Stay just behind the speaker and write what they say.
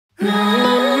I've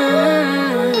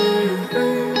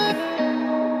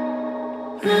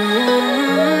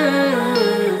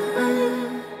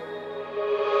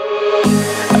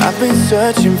been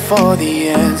searching for the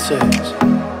answers,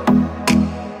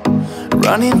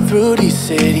 running through these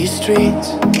city streets.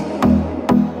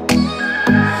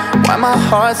 Why my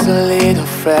heart's a little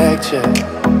fractured,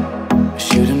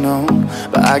 should've known,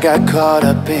 but I got caught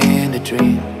up in the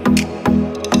dream.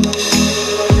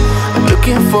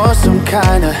 Looking for some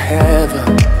kind of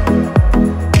heaven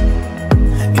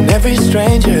in every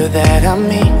stranger that I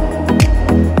meet.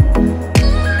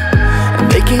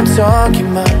 And they keep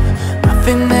talking, but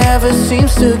nothing ever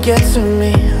seems to get to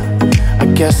me. I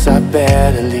guess I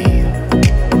better leave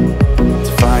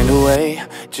to find a way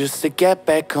just to get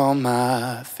back on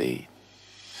my feet.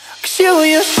 'Cause you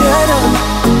and your shadow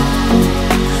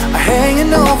are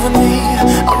hanging over me.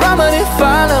 A remedy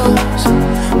follows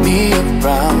me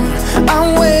around.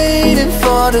 I'm waiting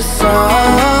for the sun.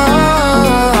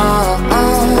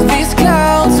 These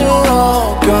clouds are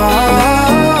all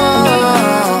gone.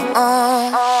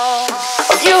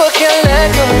 Of you I can't let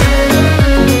go.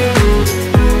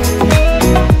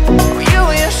 Of you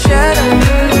and your shadow.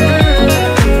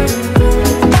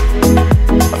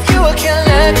 Of you I can't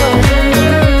let go.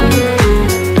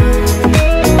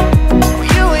 Of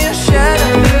you and your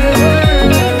shadow.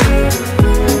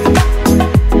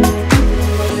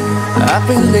 I've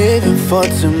been living for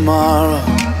tomorrow,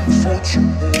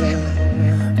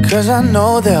 'cause I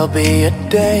know there'll be a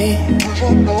day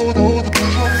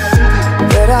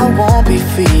that I won't be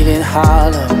feeling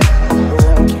hollow.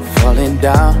 Keep falling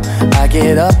down, I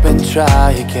get up and try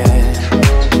again.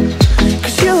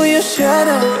 'Cause you and your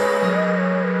shadow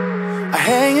are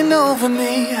hanging over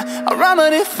me. A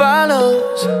remedy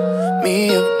follows me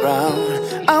around.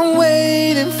 I'm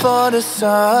waiting for the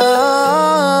sun.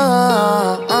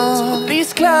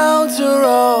 These clouds are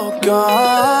all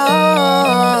gone.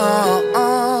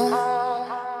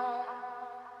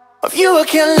 Of you I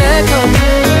can't let go.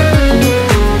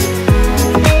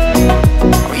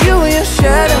 Of you and your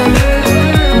shadow.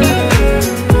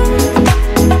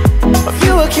 Of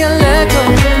you I can't let go.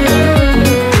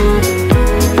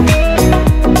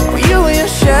 Of you and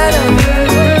your shadow.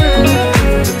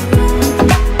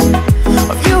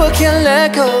 Of you I can't let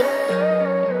go.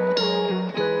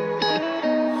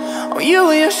 Of you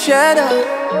and your shadow.